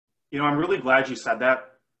You know, I'm really glad you said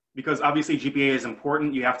that because obviously GPA is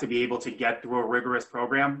important. You have to be able to get through a rigorous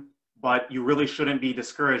program, but you really shouldn't be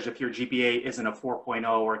discouraged if your GPA isn't a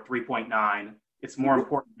 4.0 or 3.9. It's more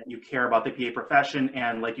important that you care about the PA profession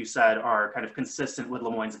and, like you said, are kind of consistent with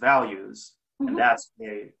Lemoyne's values. And that's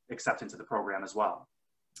the acceptance of the program as well.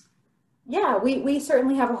 Yeah, we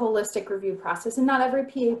certainly have a holistic review process, and not every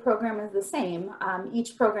PA program is the same.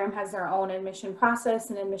 Each program has their own admission process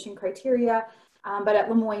and admission criteria, but at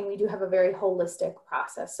Lemoyne, we do have a very holistic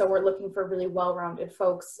process. So we're looking for really well-rounded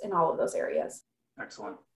folks in all of those areas.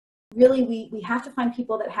 Excellent. Really, we have to find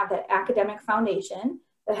people that have that academic foundation,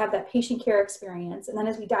 that have that patient care experience. And then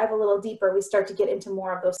as we dive a little deeper, we start to get into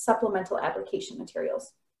more of those supplemental application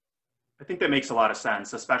materials. I think that makes a lot of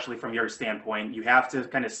sense, especially from your standpoint. You have to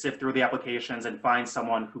kind of sift through the applications and find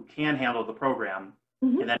someone who can handle the program.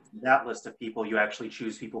 And then from that list of people, you actually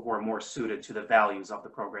choose people who are more suited to the values of the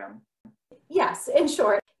program. Yes, in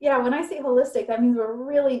short. Yeah, when I say holistic, that means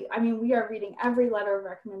we are reading every letter of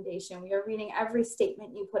recommendation. We are reading every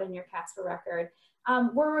statement you put in your CASPA record.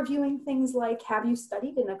 We're reviewing things like, have you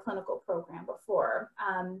studied in a clinical program before?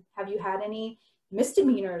 Have you had any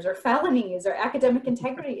misdemeanors or felonies or academic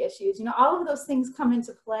integrity issues? You know, all of those things come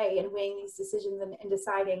into play in weighing these decisions and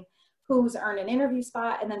deciding who's earned an interview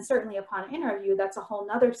spot. And then certainly upon interview, that's a whole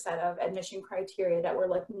nother set of admission criteria that we're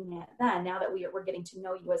looking at then, now that we're getting to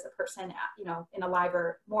know you as a person, you know, in a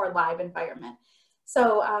more live environment.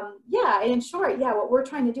 So yeah, and in short, yeah, what we're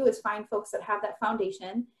trying to do is find folks that have that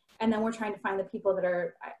foundation. And then we're trying to find the people that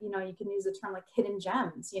are, you know, you can use the term like hidden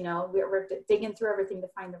gems. You know, we're digging through everything to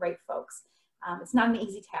find the right folks. It's not an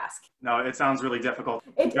easy task. No, it sounds really difficult.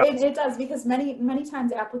 It does, because many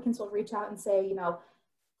times applicants will reach out and say, you know,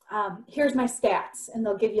 here's my stats, and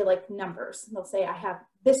they'll give you like numbers. And they'll say, I have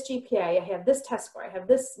this GPA, I have this test score, I have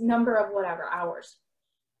this number of whatever hours.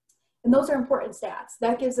 And those are important stats.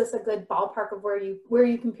 That gives us a good ballpark of where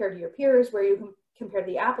you compare to your peers, where you compare to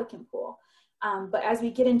the applicant pool. But as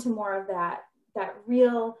we get into more of that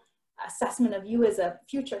real assessment of you as a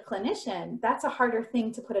future clinician, that's a harder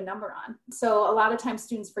thing to put a number on. So a lot of times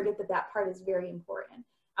students forget that part is very important,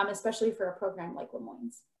 especially for a program like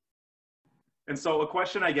Lemoyne's. And so a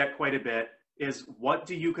question I get quite a bit is, what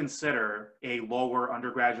do you consider a lower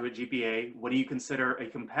undergraduate GPA? What do you consider a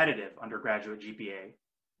competitive undergraduate GPA?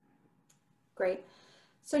 Great.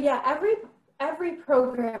 So yeah, every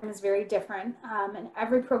program is very different, and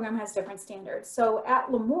every program has different standards. So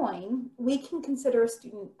at Lemoyne, we can consider a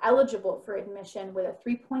student eligible for admission with a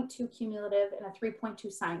 3.2 cumulative and a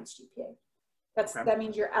 3.2 science GPA. That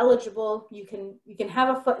means you're eligible. You can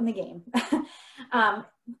have a foot in the game.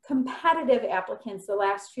 Competitive applicants the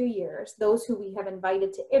last few years, those who we have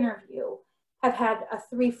invited to interview, have had a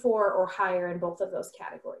 3.4 or higher in both of those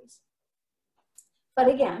categories. But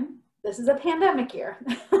again, this is a pandemic year,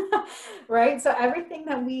 right? So everything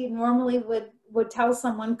that we normally would tell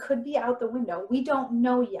someone could be out the window. We don't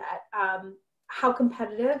know yet how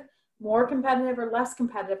competitive, more competitive or less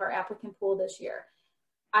competitive, our applicant pool this year.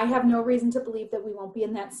 I have no reason to believe that we won't be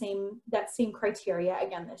in that same criteria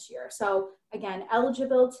again this year. So again,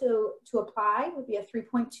 eligible to apply would be a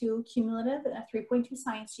 3.2 cumulative and a 3.2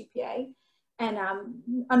 science GPA. And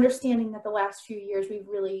understanding that the last few years, we've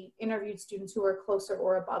really interviewed students who are closer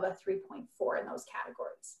or above a 3.4 in those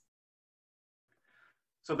categories.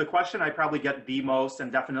 So the question I probably get the most, and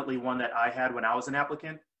definitely one that I had when I was an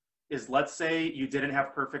applicant, is, let's say you didn't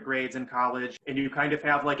have perfect grades in college and you kind of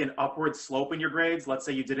have like an upward slope in your grades. Let's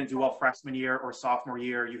say you didn't do well freshman year or sophomore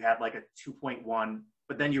year, you had like a 2.1,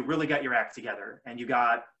 but then you really got your act together and you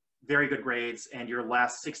got very good grades and your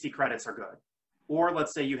last 60 credits are good. Or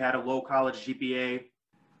let's say you had a low college GPA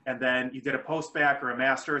and then you did a post-bac or a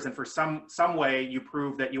master's, and for some way you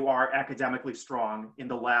prove that you are academically strong in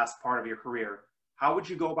the last part of your career. How would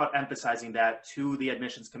you go about emphasizing that to the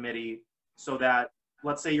admissions committee so that,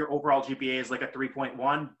 let's say your overall GPA is like a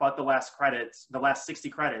 3.1, but the last 60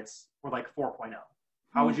 credits were like 4.0.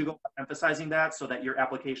 How would you go about emphasizing that so that your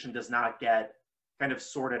application does not get kind of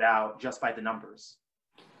sorted out just by the numbers?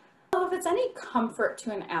 Well, if it's any comfort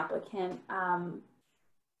to an applicant,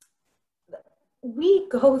 we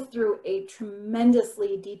go through a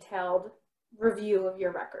tremendously detailed review of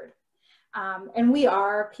your record. And we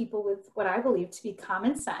are people with what I believe to be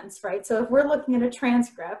common sense, right? So if we're looking at a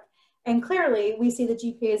transcript, and clearly we see the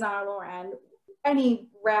GPA is on our lower end, any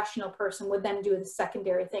rational person would then do the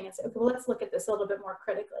secondary thing and say, okay, well, let's look at this a little bit more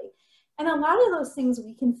critically. And a lot of those things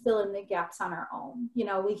we can fill in the gaps on our own. You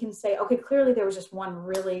know, we can say, okay, clearly there was just one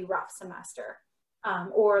really rough semester,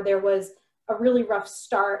 or there was a really rough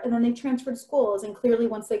start and then they transferred schools. And clearly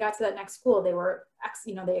once they got to that next school, they were,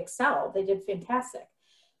 you know, they excelled, they did fantastic.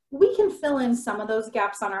 we can fill in some of those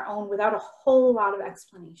gaps on our own without a whole lot of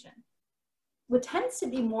explanation. What tends to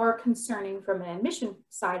be more concerning from an admission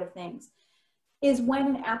side of things is when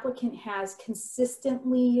an applicant has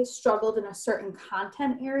consistently struggled in a certain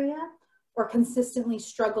content area or consistently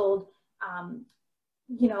struggled,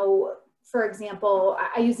 you know, for example,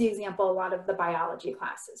 I use the example a lot of the biology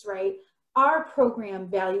classes, right? Our program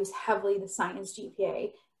values heavily the science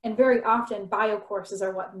GPA, and very often bio courses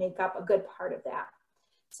are what make up a good part of that.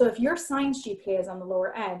 So if your science GPA is on the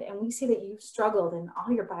lower end and we see that you've struggled in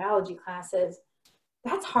all your biology classes,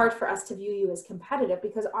 that's hard for us to view you as competitive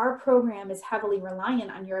because our program is heavily reliant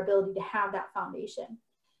on your ability to have that foundation.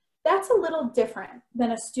 That's a little different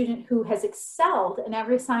than a student who has excelled in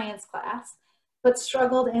every science class, but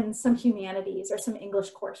struggled in some humanities or some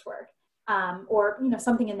English coursework, or you know,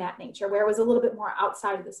 something in that nature where it was a little bit more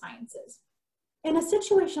outside of the sciences. In a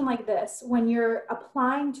situation like this, when you're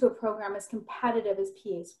applying to a program as competitive as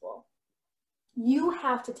PA School, you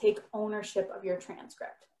have to take ownership of your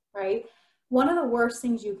transcript, right? One of the worst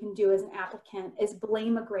things you can do as an applicant is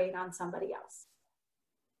blame a grade on somebody else.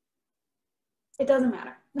 It doesn't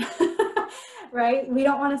matter, right? We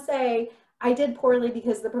don't want to say, I did poorly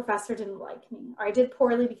because the professor didn't like me, or I did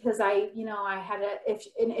poorly because I had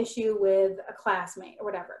an issue with a classmate or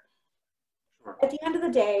whatever. At the end of the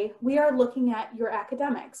day, we are looking at your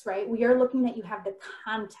academics, right? We are looking at you have the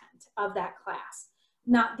content of that class,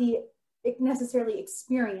 not the necessarily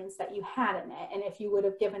experience that you had in it. And if you would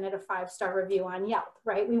have given it a 5-star review on Yelp,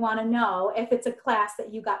 right? We want to know if it's a class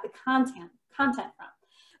that you got the content from.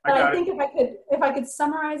 But I think if I could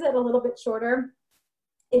summarize it a little bit shorter,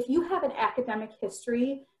 if you have an academic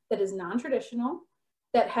history that is non-traditional,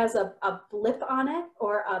 that has a blip on it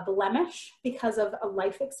or a blemish because of a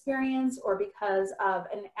life experience or because of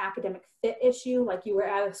an academic fit issue, like you were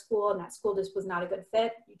at a school and that school just was not a good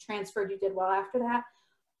fit, you transferred, you did well after that,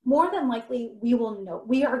 more than likely we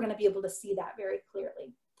are going to be able to see that very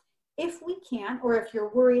clearly. If we can't, or if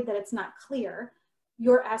you're worried that it's not clear,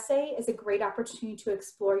 your essay is a great opportunity to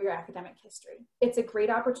explore your academic history. It's a great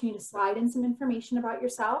opportunity to slide in some information about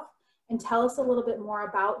yourself and tell us a little bit more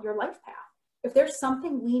about your life path. If there's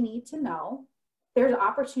something we need to know, there's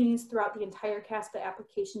opportunities throughout the entire CASPA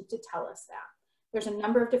application to tell us that. There's a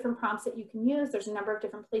number of different prompts that you can use. There's a number of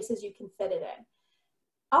different places you can fit it in.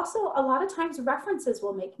 Also, a lot of times references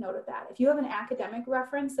will make note of that. If you have an academic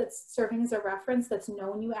reference that's serving as a reference that's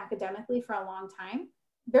known you academically for a long time,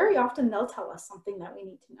 very often they'll tell us something that we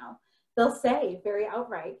need to know. They'll say very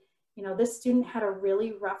outright, you know, this student had a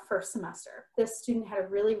really rough first semester. This student had a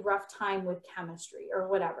really rough time with chemistry or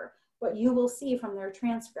whatever. But you will see from their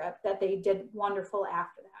transcript that they did wonderful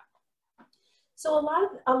after that. So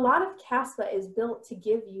a lot of CASPA is built to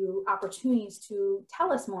give you opportunities to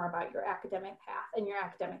tell us more about your academic path and your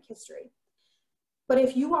academic history. But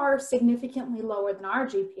if you are significantly lower than our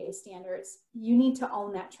GPA standards, you need to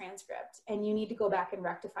own that transcript and you need to go back and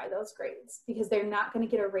rectify those grades because they're not going to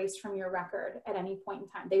get erased from your record at any point in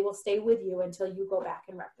time. They will stay with you until you go back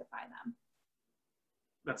and rectify them.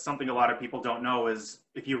 That's something a lot of people don't know is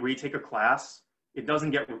if you retake a class, it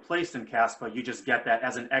doesn't get replaced in CASPA. You just get that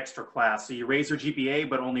as an extra class. So you raise your GPA,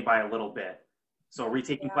 but only by a little bit. So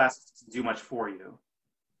retaking classes doesn't do much for you.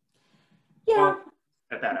 Yeah. Well,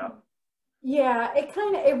 get that out. Yeah,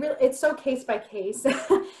 it's so case by case.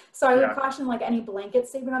 So I would caution like any blanket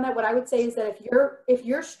statement on that. What I would say is that if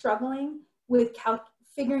you're struggling with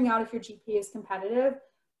figuring out if your GPA is competitive,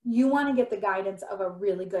 you want to get the guidance of a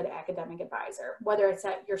really good academic advisor, whether it's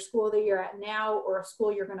at your school that you're at now or a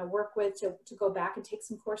school you're going to work with to go back and take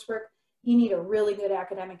some coursework. You need a really good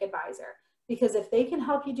academic advisor because if they can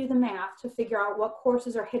help you do the math to figure out what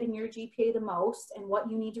courses are hitting your GPA the most and what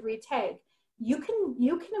you need to retake, you can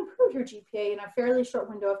improve your GPA in a fairly short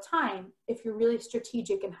window of time if you're really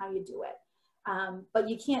strategic in how you do it. But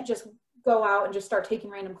you can't just go out and just start taking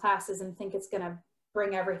random classes and think it's going to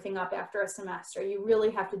bring everything up after a semester. You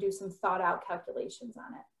really have to do some thought out calculations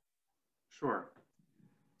on it. Sure.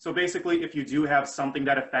 So basically, if you do have something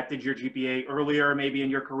that affected your GPA earlier, maybe in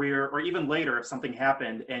your career, or even later, if something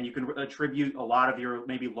happened and you can attribute a lot of your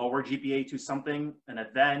maybe lower GPA to something, an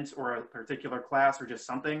event or a particular class or just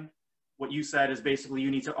something, what you said is basically you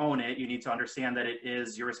need to own it. You need to understand that it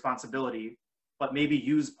is your responsibility, but maybe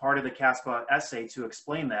use part of the CASPA essay to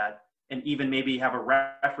explain that, and even maybe have a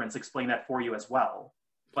reference explain that for you as well.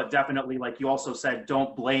 But definitely, like you also said,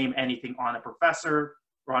 don't blame anything on a professor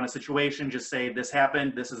or on a situation. Just say, this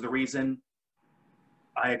happened, this is the reason,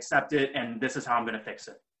 I accept it, and this is how I'm gonna fix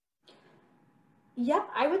it. Yep,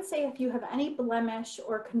 I would say if you have any blemish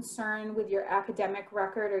or concern with your academic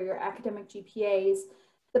record or your academic GPAs,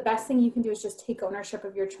 the best thing you can do is just take ownership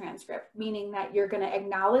of your transcript, meaning that you're going to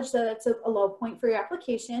acknowledge that it's a low point for your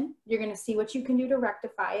application. You're going to see what you can do to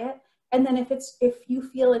rectify it. And then if you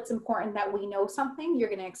feel it's important that we know something, you're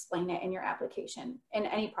going to explain it in your application in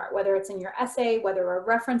any part, whether it's in your essay, whether a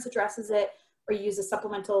reference addresses it, or you use a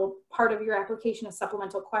supplemental part of your application, a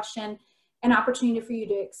supplemental question. An opportunity for you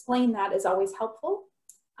to explain that is always helpful.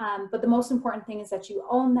 But the most important thing is that you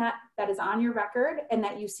own that is on your record, and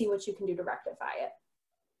that you see what you can do to rectify it.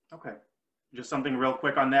 Okay. Just something real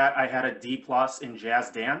quick on that. I had a D+ in jazz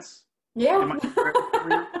dance. Yeah.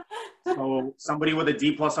 So somebody with a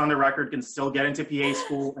D+ on the record can still get into PA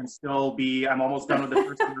school and still be, I'm almost done with the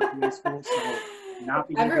first year of PA school.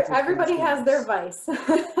 So everybody has their vice.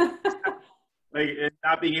 Like,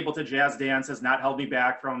 not being able to jazz dance has not held me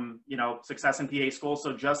back from, success in PA school.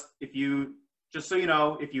 So just so you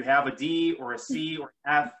know, if you have a D or a C or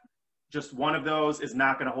F, just one of those is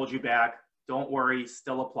not going to hold you back. Don't worry,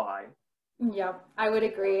 still apply. Yeah, I would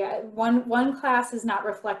agree. One class is not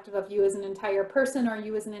reflective of you as an entire person or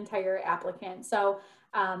you as an entire applicant. So,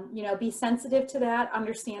 be sensitive to that,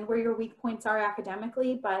 understand where your weak points are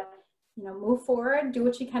academically, but, move forward, do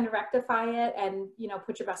what you can to rectify it, and,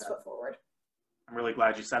 put your best foot forward. I'm really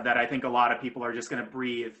glad you said that. I think a lot of people are just going to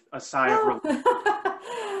breathe a sigh of relief.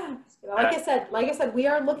 Like I said, we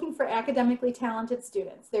are looking for academically talented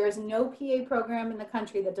students. There is no PA program in the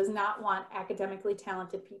country that does not want academically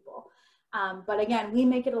talented people. But again, we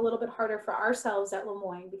make it a little bit harder for ourselves at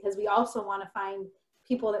Lemoyne because we also want to find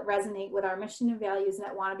people that resonate with our mission and values and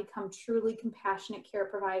that want to become truly compassionate care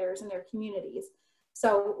providers in their communities.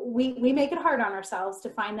 So we make it hard on ourselves to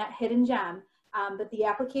find that hidden gem. But the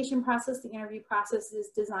application process, the interview process is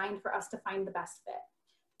designed for us to find the best fit.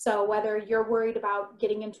 So whether you're worried about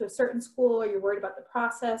getting into a certain school or you're worried about the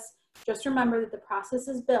process, just remember that the process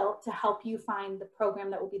is built to help you find the program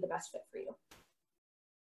that will be the best fit for you.